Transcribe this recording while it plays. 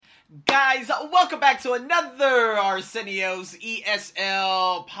Guys, welcome back to another Arsenio's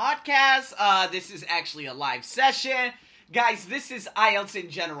ESL podcast. This is actually a live session. Guys, this is IELTS in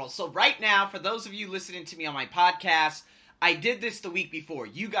general. So right now, for those of you listening to me on my podcast, I did this the week before.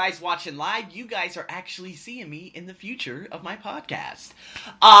 You guys watching live, you guys are actually seeing me in the future of my podcast.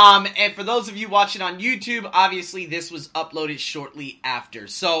 And for those of you watching on YouTube, obviously this was uploaded shortly after.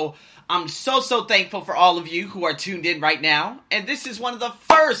 So I'm so thankful for all of you who are tuned in right now. And this is one of the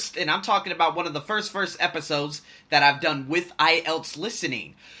first, and I'm talking about one of the first episodes that I've done with IELTS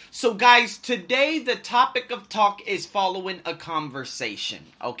listening. So guys, today the topic of talk is following a conversation.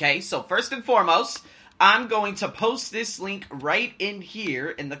 Okay, so first and foremost, I'm going to post this link right in here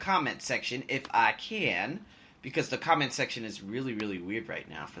in the comment section if I can, because the comment section is really weird right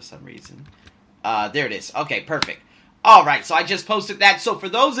now for some reason. There it is. Okay, perfect. Alright, so I just posted that. So for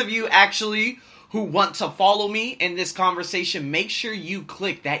those of you actually who want to follow me in this conversation, make sure you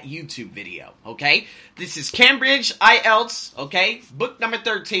click that YouTube video, okay? This is Cambridge IELTS, okay? Book number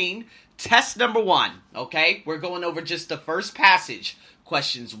 13, test number 1, okay? We're going over just the first passage,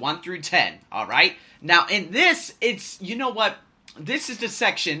 questions 1 through 10, alright? Now, in this, you know what? This is the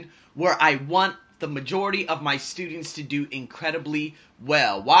section where I want the majority of my students to do incredibly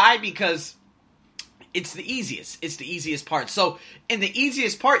well. Why? Because it's the easiest. It's the easiest part. So, in the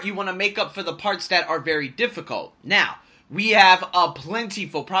easiest part, you want to make up for the parts that are very difficult. Now, we have a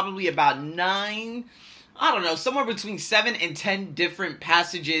plentiful, probably about 9, I don't know, somewhere between 7 and 10 different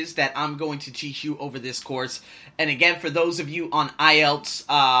passages that I'm going to teach you over this course. And again, for those of you on IELTS,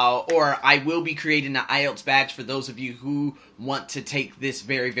 or I will be creating an IELTS badge for those of you who want to take this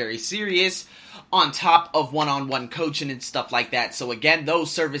very serious, on top of one-on-one coaching and stuff like that. So again, those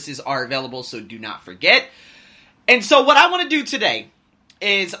services are available, so do not forget. And so what I want to do today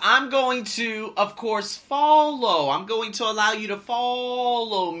is I'm going to, of course, I'm going to allow you to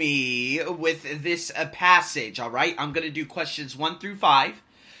follow me with this passage, all right? I'm going to do questions 1 through 5,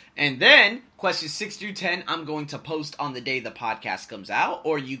 and then questions 6 through 10 I'm going to post on the day the podcast comes out,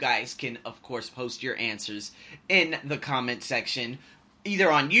 or you guys can, of course, post your answers in the comment section,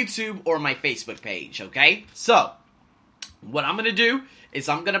 either on YouTube or my Facebook page, okay? So, what I'm going to do is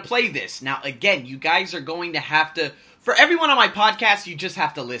I'm going to play this. Now, again, you guys are going to have to, for everyone on my podcast, you just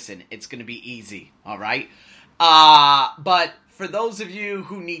have to listen. It's going to be easy, all right? But for those of you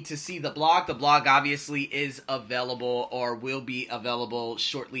who need to see the blog obviously is available or will be available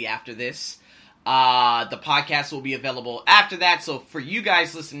shortly after this. The podcast will be available after that. So for you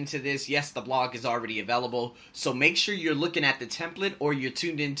guys listening to this, yes, the blog is already available. So make sure you're looking at the template or you're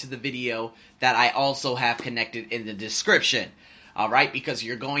tuned into the video that I also have connected in the description. All right, because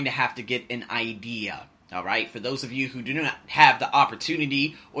you're going to have to get an idea. All right, for those of you who do not have the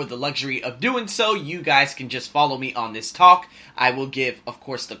opportunity or the luxury of doing so, you guys can just follow me on this talk. I will give, of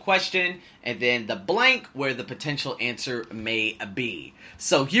course, the question and then the blank where the potential answer may be.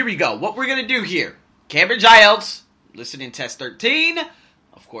 So here we go. What we're going to do here, Cambridge IELTS, listening test 13.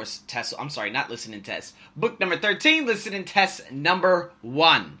 Of course, not listening test. Book number 13, listening test number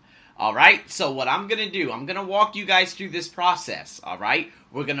 1. All right, so what I'm going to do, I'm going to walk you guys through this process, all right?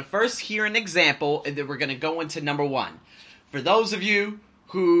 We're going to first hear an example, and then we're going to go into number 1. For those of you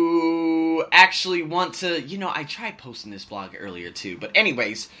who actually want to, I tried posting this blog earlier too, but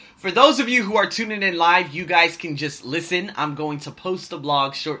anyways, for those of you who are tuning in live, you guys can just listen. I'm going to post the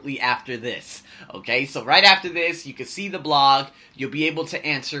blog shortly after this, okay? So right after this, you can see the blog. You'll be able to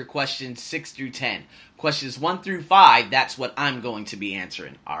answer questions 6 through 10. Questions 1 through 5, that's what I'm going to be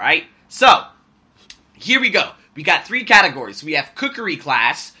answering, all right? So, here we go. We got 3 categories. We have cookery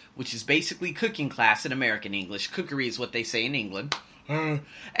class, which is basically cooking class in American English. Cookery is what they say in England. And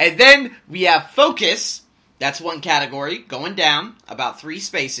then we have focus. That's 1 category, going down about 3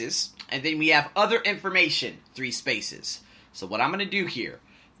 spaces. And then we have other information, 3 spaces. So what I'm going to do here,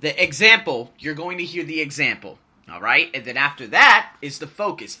 the example, you're going to hear the example. All right, and then after that is the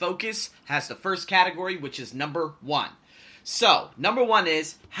focus. Focus has the first category, which is number 1. So, number 1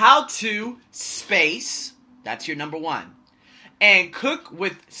 is how to space, that's your number 1, and cook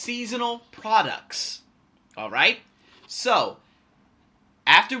with seasonal products. All right, so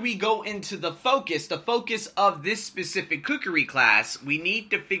after we go into the focus of this specific cookery class, we need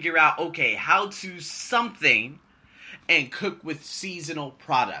to figure out, okay, how to something and cook with seasonal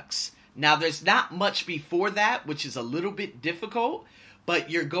products. Now, there's not much before that, which is a little bit difficult, but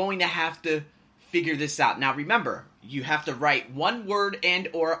you're going to have to figure this out. Now, remember, you have to write 1 word and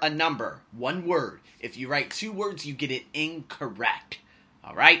or a number. 1 word. If you write 2 words, you get it incorrect.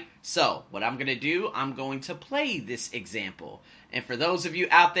 All right? So, what I'm going to do, I'm going to play this example. And for those of you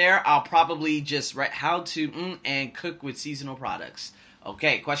out there, I'll probably just write how to and cook with seasonal products.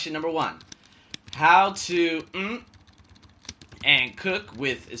 Okay, question number 1. How to and cook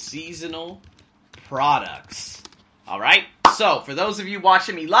with seasonal products. All right? So, for those of you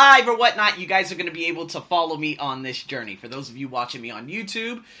watching me live or whatnot, you guys are going to be able to follow me on this journey. For those of you watching me on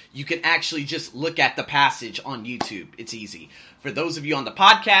YouTube, you can actually just look at the passage on YouTube. It's easy. For those of you on the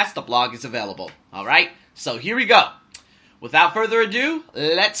podcast, the blog is available. All right? So, here we go. Without further ado,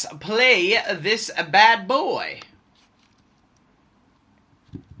 let's play this bad boy.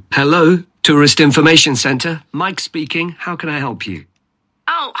 Hello, Tourist Information Centre. Mike speaking. How can I help you?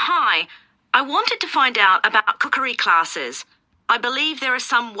 Oh, hi. I wanted to find out about cookery classes. I believe there are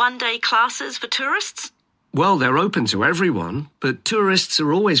some one-day classes for tourists. Well, they're open to everyone, but tourists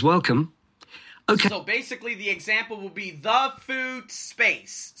are always welcome. Okay. So basically the example will be the food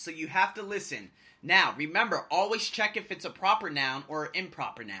space. So you have to listen. Now, remember, always check if it's a proper noun or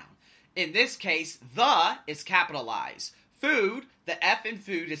improper noun. In this case, the is capitalized. Food, the F in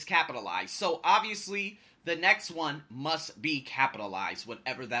food is capitalized. So obviously, the next one must be capitalized,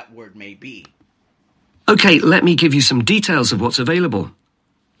 whatever that word may be. Okay, let me give you some details of what's available.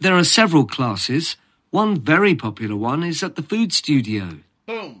 There are several classes. One very popular one is at the food studio.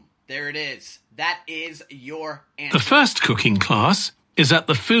 Boom. There it is. That is your answer. The first cooking class is at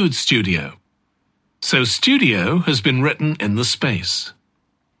the food studio. So studio has been written in the space.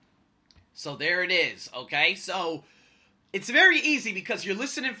 So there it is, okay? So it's very easy because you're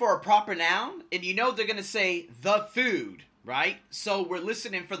listening for a proper noun, and you know they're going to say the food, right? So we're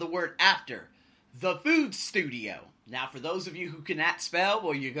listening for the word after. The food studio. Now, for those of you who cannot spell,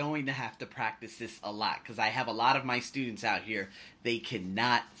 well, you're going to have to practice this a lot because I have a lot of my students out here, they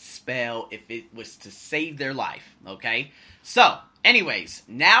cannot spell if it was to save their life, okay? So, anyways,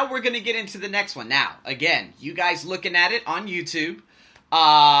 now we're going to get into the next one. Now, again, you guys looking at it on YouTube,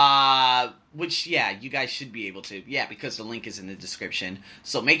 which, yeah, you guys should be able to, yeah, because the link is in the description.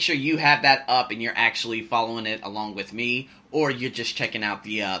 So make sure you have that up and you're actually following it along with me, or you're just checking out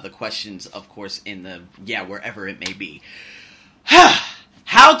the questions, of course, in the, yeah, wherever it may be.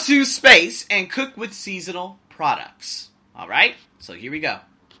 How to space and cook with seasonal products. All right, so here we go.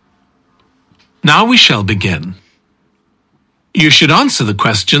 Now we shall begin. You should answer the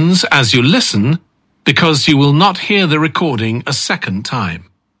questions as you listen, because you will not hear the recording a second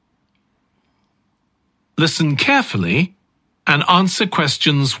time. Listen carefully and answer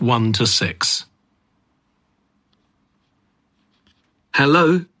questions 1 to 6.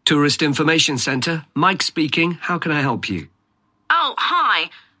 Hello, Tourist Information Centre. Mike speaking. How can I help you? Oh, hi.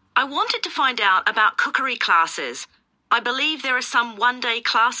 I wanted to find out about cookery classes. I believe there are some one-day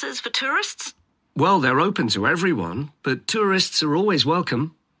classes for tourists. Well, they're open to everyone, but tourists are always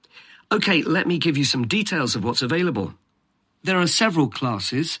welcome. Okay, let me give you some details of what's available. There are several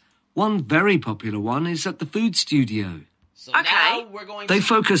classes. One very popular one is at the food studio. So Okay. now we're going They to...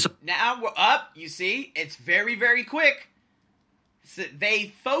 focus... Now we're up, you see? It's very, very quick. So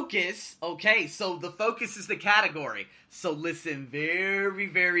they focus, okay, so the focus is the category. So listen very,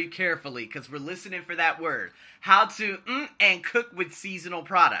 very carefully, because we're listening for that word. How to and cook with seasonal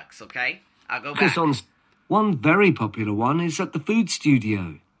products, okay? I'll go back. One very popular one is at the food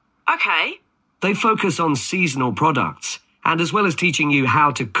studio. Okay. They focus on seasonal products, and as well as teaching you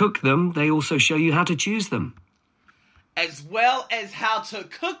how to cook them, they also show you how to choose them. As well as how to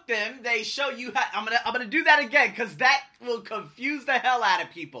cook them, they show you how... I'm gonna do that again, because that will confuse the hell out of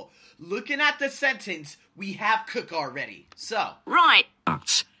people. Looking at the sentence, we have cook already. So... Right.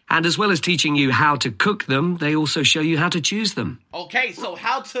 And as well as teaching you how to cook them, they also show you how to choose them. Okay, so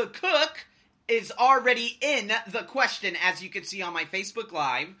how to cook is already in the question, as you can see on my Facebook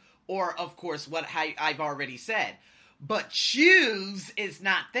Live, or, of course, what I've already said. But choose is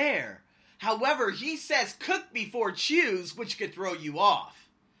not there. However, he says cook before choose, which could throw you off.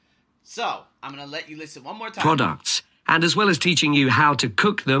 So, I'm going to let you listen one more time. Products. And as well as teaching you how to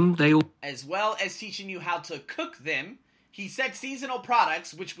cook them, As well as teaching you how to cook them, he said seasonal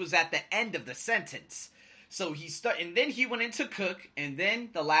products, which was at the end of the sentence. So and then he went into cook, and then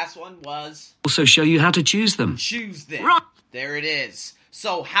the last one was... also show you how to choose them. Choose them. Right. There it is.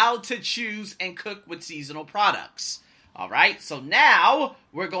 So how to choose and cook with seasonal products. All right, so now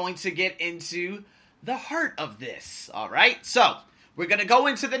we're going to get into the heart of this. All right, so we're going to go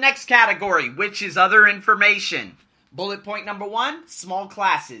into the next category, which is other information. Bullet point number 1, small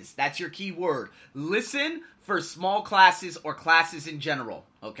classes. That's your key word. Listen for small classes or classes in general,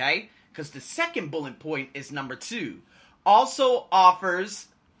 okay? Because the second bullet point is number 2. Also offers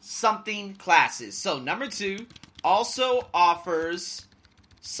something classes. So number 2 also offers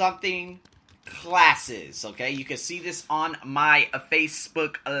something classes, okay? You can see this on my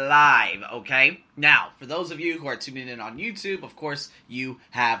Facebook Live, okay? Now, for those of you who are tuning in on YouTube, of course, you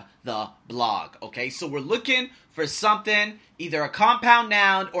have the blog, okay? So we're looking for something, either a compound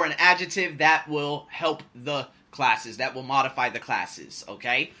noun or an adjective that will help the classes, that will modify the classes,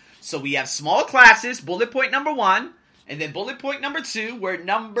 okay? So we have small classes, bullet point number 1, and then bullet point number 2, where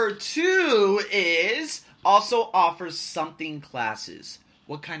number 2 is also offers something classes.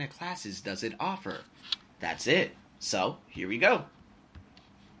 What kind of classes does it offer? That's it. So, here we go.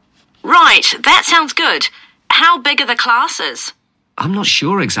 Right, that sounds good. How big are the classes? I'm not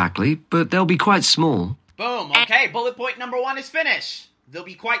sure exactly, but they'll be quite small. Boom. Okay, bullet point number 1 is finished. They'll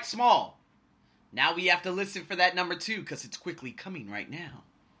be quite small. Now we have to listen for that number 2, because it's quickly coming right now.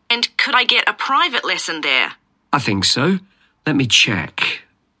 And could I get a private lesson there? I think so. Let me check.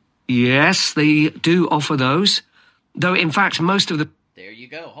 Yes, they do offer those. Though, in fact, most of the There you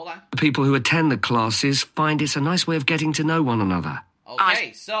go. Hold on. people who attend the classes find it's a nice way of getting to know one another.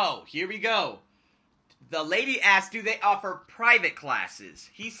 Okay, so here we go. The lady asked, do they offer private classes?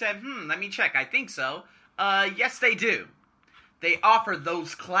 He said, let me check. I think so. Yes, they do. They offer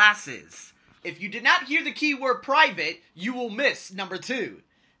those classes. If you did not hear the keyword private, you will miss number 2.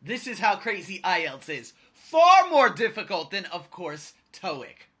 This is how crazy IELTS is. Far more difficult than, of course,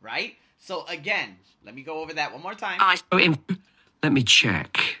 TOEIC, right? So again, let me go over that one more time. Let me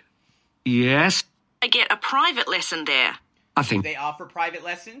check. Yes, I get a private lesson there. I think They offer private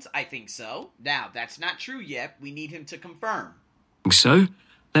lessons? I think so. Now, that's not true yet. We need him to confirm. so.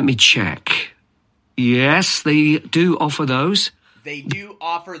 Let me check. Yes, they do offer those. They do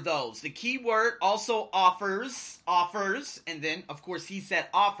offer those. The key word also offers, and then, of course, he said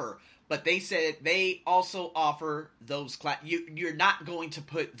offer. But they said they also offer those you're not going to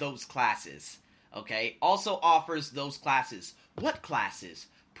put those classes, okay? Also offers those classes. What classes?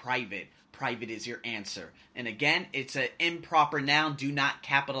 Private. Private is your answer. And again, it's an improper noun. Do not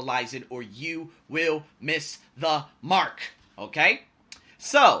capitalize it or you will miss the mark, okay?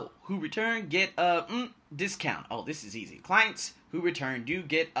 So, who return get a discount. Oh, this is easy. Clients who return do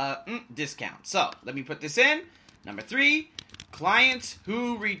get a discount. So, let me put this in. Number 3, clients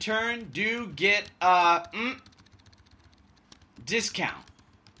who return do get a discount.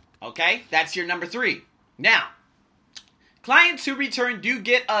 Okay, that's your number 3. Now, clients who return do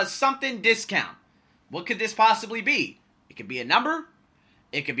get a something discount. What could this possibly be? It could be a number.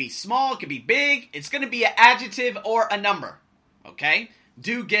 It could be small. It could be big. It's going to be an adjective or a number. Okay?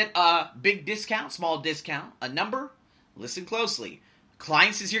 Do get a big discount, small discount, a number. Listen closely.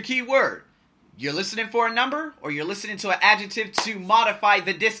 Clients is your key word. You're listening for a number or you're listening to an adjective to modify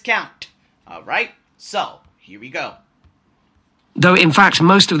the discount. All right? So, here we go. Though, in fact,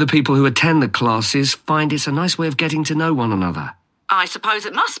 most of the people who attend the classes find it's a nice way of getting to know one another. I suppose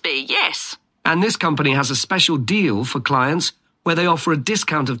it must be, yes. And this company has a special deal for clients where they offer a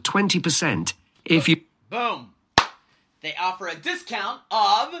discount of 20% if you... Boom. They offer a discount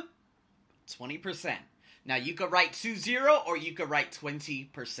of 20%. Now, you could write 20 or you could write 20%.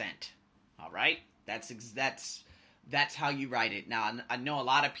 All right? That's how you write it. Now, I know a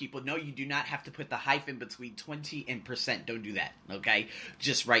lot of people know you do not have to put the hyphen between 20 and percent. Don't do that, okay?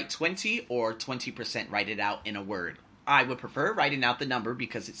 Just write 20 or 20%. Write it out in a word. I would prefer writing out the number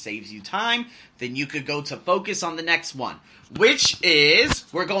because it saves you time. Then you could go to focus on the next one, which is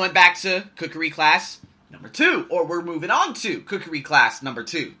we're going back to cookery class number 2, or we're moving on to cookery class number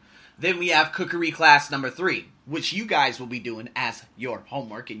 2. Then we have cookery class number 3, which you guys will be doing as your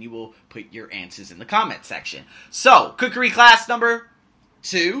homework, and you will put your answers in the comment section. So, cookery class number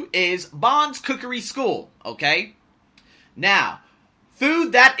 2 is Bond's Cookery School, okay? Now,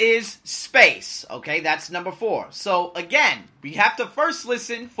 food that is space, okay? That's number 4. So, again, we have to first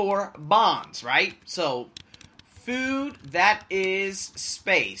listen for bonds, right? So, food that is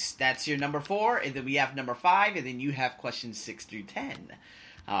space. That's your number 4, and then we have number 5, and then you have questions 6 through 10.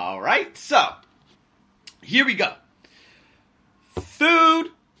 All right, so here we go. Food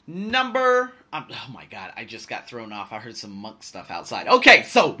number... oh my God, I just got thrown off. I heard some monk stuff outside. Okay,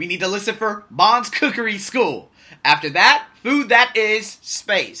 so we need to listen for Bond's Cookery School. After that, food that is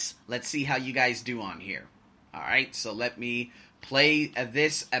space. Let's see how you guys do on here. All right, so let me play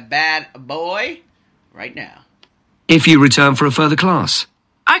this a bad boy right now. If you return for a further class.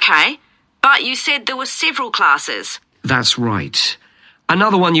 Okay, but you said there were several classes. That's right.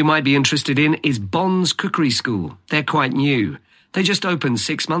 Another one you might be interested in is Bond's Cookery School. They're quite new. They just opened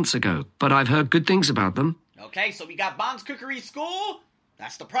 6 months ago, but I've heard good things about them. Okay, so we got Bond's Cookery School.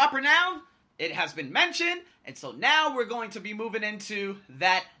 That's the proper noun. It has been mentioned. And so now we're going to be moving into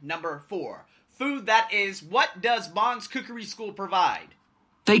that number 4. Food that is, what does Bond's Cookery School provide?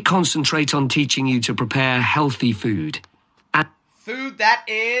 They concentrate on teaching you to prepare healthy food. Food that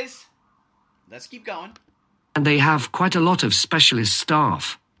is... Let's keep going. And they have quite a lot of specialist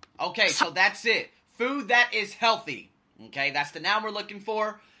staff. Okay, so that's it. Food that is healthy. Okay, that's the noun we're looking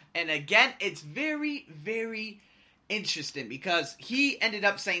for. And again, it's very, very interesting because he ended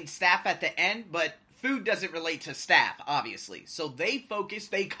up saying staff at the end, but food doesn't relate to staff, obviously. So they focus,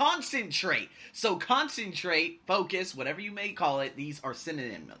 they concentrate. So concentrate, focus, whatever you may call it, these are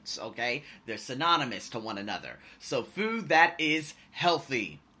synonyms, okay? They're synonymous to one another. So food that is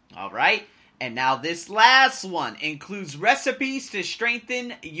healthy, all right? And now this last one includes recipes to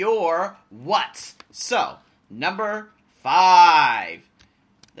strengthen your what? So, number 5.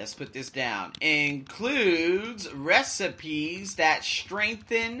 Let's put this down. Includes recipes that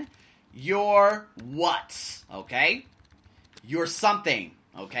strengthen your what? Okay? Your something.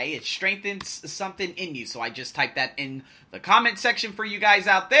 Okay? It strengthens something in you. So I just typed that in the comment section for you guys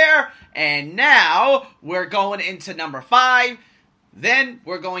out there. And now we're going into number 5. Then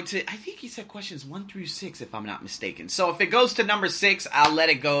we're going to, I think he said questions 1 through 6 if I'm not mistaken. So if it goes to number 6, I'll let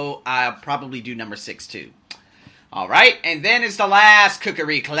it go. I'll probably do number 6 too. Alright, and then it's the last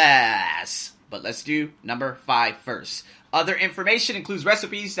cookery class. But let's do number 5 first. Other information includes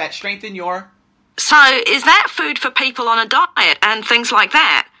recipes that strengthen your... So, is that food for people on a diet and things like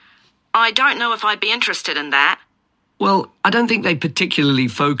that? I don't know if I'd be interested in that. Well, I don't think they particularly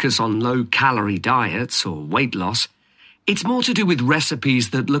focus on low-calorie diets or weight loss. It's more to do with recipes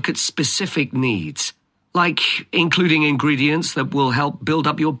that look at specific needs, like including ingredients that will help build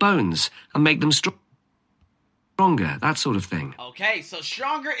up your bones and make them stronger, that sort of thing. Okay, so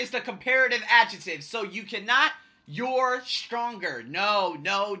stronger is the comparative adjective, so you cannot... You're stronger. No.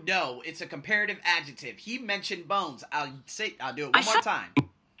 It's a comparative adjective. He mentioned bones. I'll do it one more time.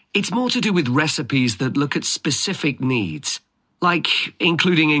 It's more to do with recipes that look at specific needs, like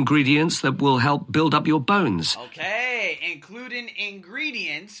including ingredients that will help build up your bones. Okay, including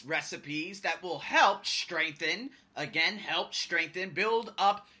ingredients, recipes that will help strengthen, build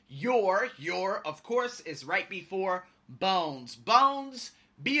up your, of course, is right before bones. Bones,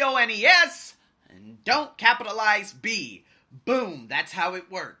 B-O-N-E-S, and don't capitalize B. Boom, that's how it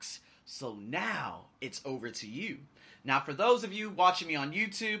works. So now it's over to you. Now, for those of you watching me on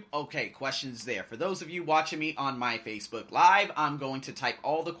YouTube, okay, questions there. For those of you watching me on my Facebook Live, I'm going to type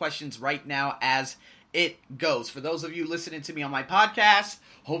all the questions right now as it goes. For those of you listening to me on my podcast,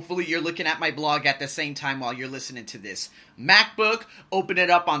 hopefully you're looking at my blog at the same time while you're listening to this. MacBook, open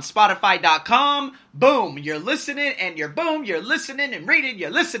it up on Spotify.com. Boom, you're listening and you're listening and reading, you're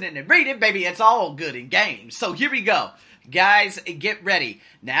listening and reading. Baby, it's all good in games. So here we go. Guys, get ready.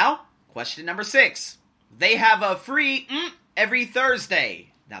 Now, question number 6. They have a free every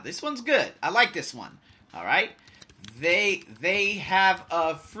Thursday. Now, this one's good. I like this one. All right? They have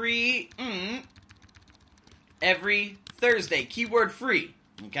a free every Thursday. Keyword free.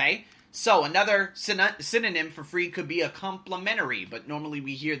 Okay? So, another synonym for free could be a complimentary, but normally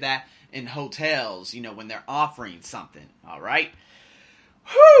we hear that in hotels, when they're offering something. All right?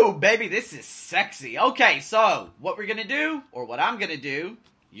 Whew, baby, this is sexy. Okay, so what we're going to do, or what I'm going to do,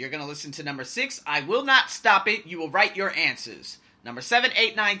 you're going to listen to number 6. I will not stop it. You will write your answers. Number 7,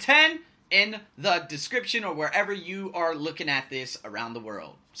 8, 9, 10 in the description or wherever you are looking at this around the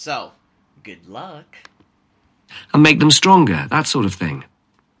world. So, good luck. And make them stronger, that sort of thing.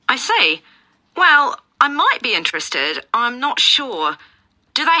 I see. Well, I might be interested. I'm not sure.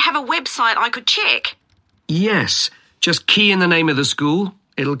 Do they have a website I could check? Yes. Just key in the name of the school.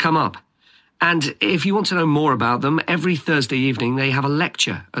 It'll come up. And if you want to know more about them, every Thursday evening they have a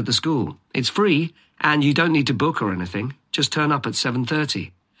lecture at the school. It's free, and you don't need to book or anything. Just turn up at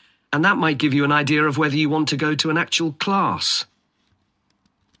 7:30. And that might give you an idea of whether you want to go to an actual class.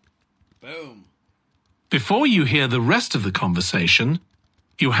 Boom. Before you hear the rest of the conversation,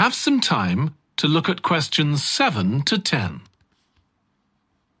 you have some time to look at questions 7 to 10.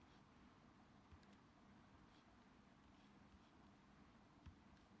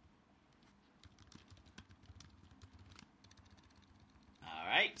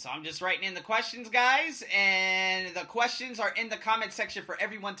 So I'm just writing in the questions, guys, and the questions are in the comment section for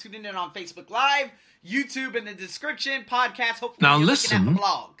everyone tuning in on Facebook Live, YouTube in the description, podcast, hopefully now you're listen looking at the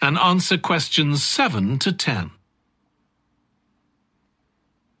blog. And answer questions 7 to 10.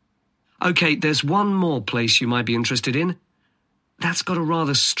 Okay, there's one more place you might be interested in. That's got a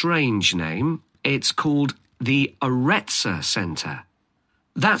rather strange name. It's called the Arezza Centre.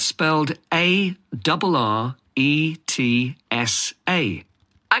 That's spelled A-R-R-E-T-S-A.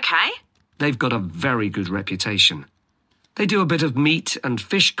 Okay. They've got a very good reputation. They do a bit of meat and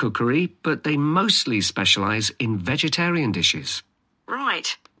fish cookery, but they mostly specialise in vegetarian dishes.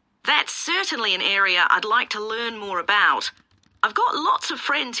 Right. That's certainly an area I'd like to learn more about. I've got lots of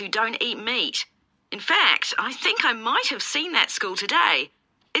friends who don't eat meat. In fact, I think I might have seen that school today.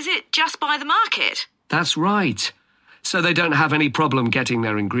 Is it just by the market? That's right. So they don't have any problem getting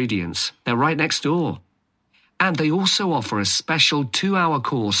their ingredients. They're right next door. And they also offer a special 2-hour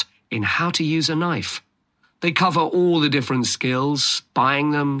course in how to use a knife. They cover all the different skills,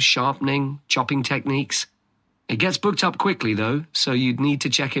 buying them, sharpening, chopping techniques. It gets booked up quickly, though, so you'd need to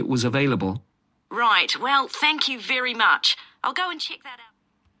check it was available. Right. Well, thank you very much. I'll go and check that out.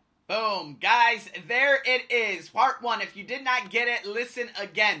 Boom, guys, there it is. Part 1. If you did not get it, listen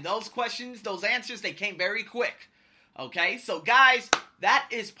again. Those questions, those answers, they came very quick. Okay, so guys, that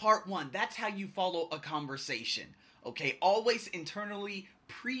is part 1. That's how you follow a conversation. Okay, always internally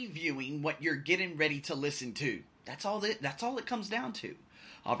previewing what you're getting ready to listen to. That's all it comes down to.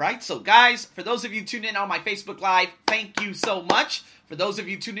 All right, so guys, for those of you tuning in on my Facebook Live, thank you so much. For those of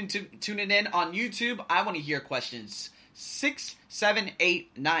you tuning in on YouTube, I want to hear questions 6, 7,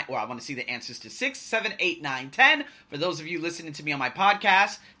 8, 9, or I want to see the answers to 6, 7, 8, 9, 10. For those of you listening to me on my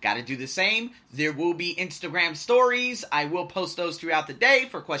podcast, got to do the same. There will be Instagram stories. I will post those throughout the day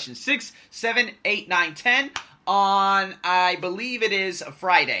for questions 6, 7, 8, 9, 10 on, I believe it is a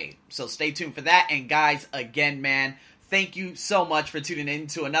Friday. So stay tuned for that. And guys, again, man, thank you so much for tuning in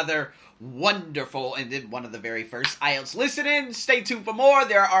to another wonderful, and then one of the very first IELTS Listen-In. Stay tuned for more.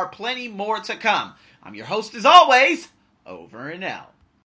 There are plenty more to come. I'm your host as always. Over and out.